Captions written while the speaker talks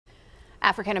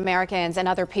African Americans and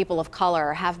other people of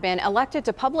color have been elected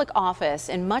to public office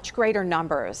in much greater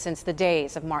numbers since the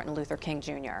days of Martin Luther King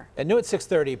Jr. At new at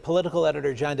 6:30, political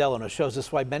editor Jon Delano shows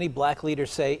us why many black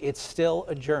leaders say it's still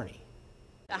a journey.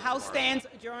 The House stands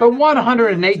adjourned. The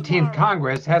 118th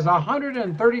Congress has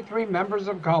 133 members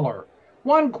of color,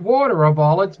 1/4 of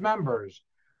all its members,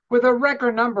 with a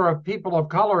record number of people of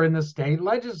color in the state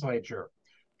legislature.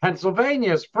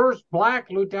 Pennsylvania's first black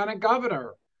lieutenant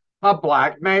governor, a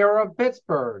black mayor of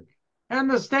Pittsburgh, and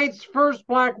the state's first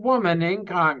black woman in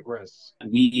Congress.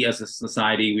 We as a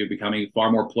society, we're becoming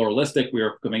far more pluralistic. We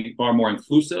are becoming far more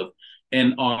inclusive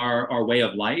in our way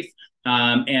of life.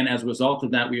 And as a result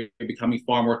of that, we are becoming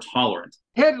far more tolerant.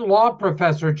 Pitt law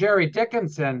professor Jerry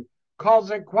Dickinson calls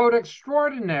it, quote,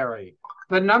 extraordinary,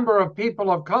 the number of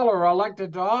people of color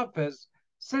elected to office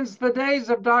since the days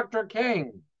of Dr.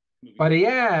 King. But he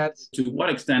adds, to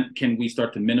what extent can we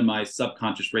start to minimize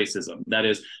subconscious racism? That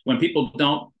is, when people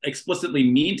don't explicitly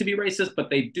mean to be racist,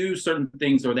 but they do certain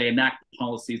things or they enact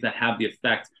policies that have the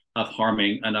effect of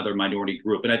harming another minority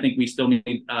group. And I think we still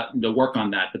need to work on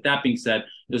that. But that being said,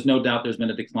 there's no doubt there's been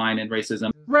a decline in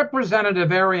racism.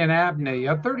 Representative Arian Abney,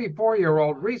 a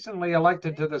 34-year-old recently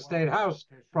elected to the state house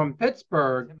from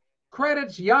Pittsburgh,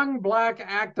 credits young black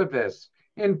activists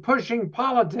in pushing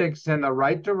politics in the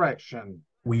right direction.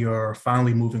 We are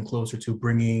finally moving closer to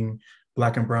bringing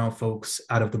Black and brown folks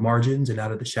out of the margins and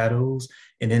out of the shadows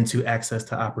and into access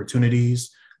to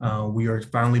opportunities. We are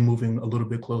finally moving a little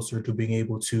bit closer to being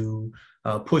able to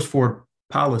push forward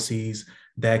policies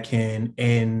that can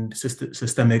end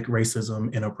systemic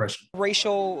racism and oppression.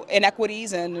 Racial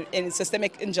inequities and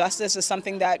systemic injustice is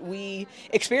something that we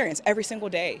experience every single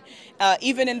day,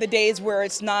 even in the days where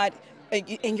it's not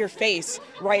in your face,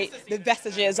 right? The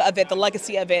vestiges of it, the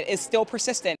legacy of it is still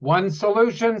persistent. One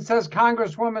solution, says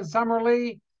Congresswoman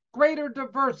Summerlee, greater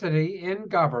diversity in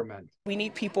government. We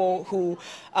need people who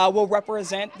will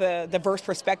represent the diverse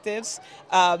perspectives.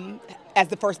 As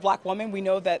the first black woman, we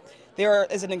know that there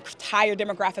is an entire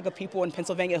demographic of people in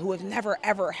Pennsylvania who have never,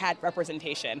 ever had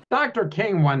representation. Dr.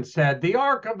 King once said, the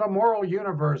arc of the moral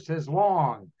universe is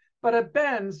long, but it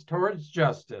bends towards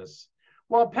justice.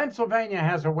 While Pennsylvania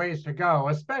has a ways to go,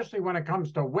 especially when it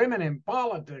comes to women in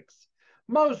politics,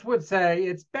 most would say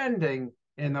it's bending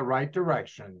in the right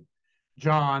direction.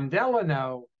 Jon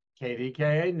Delano,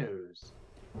 KDKA News.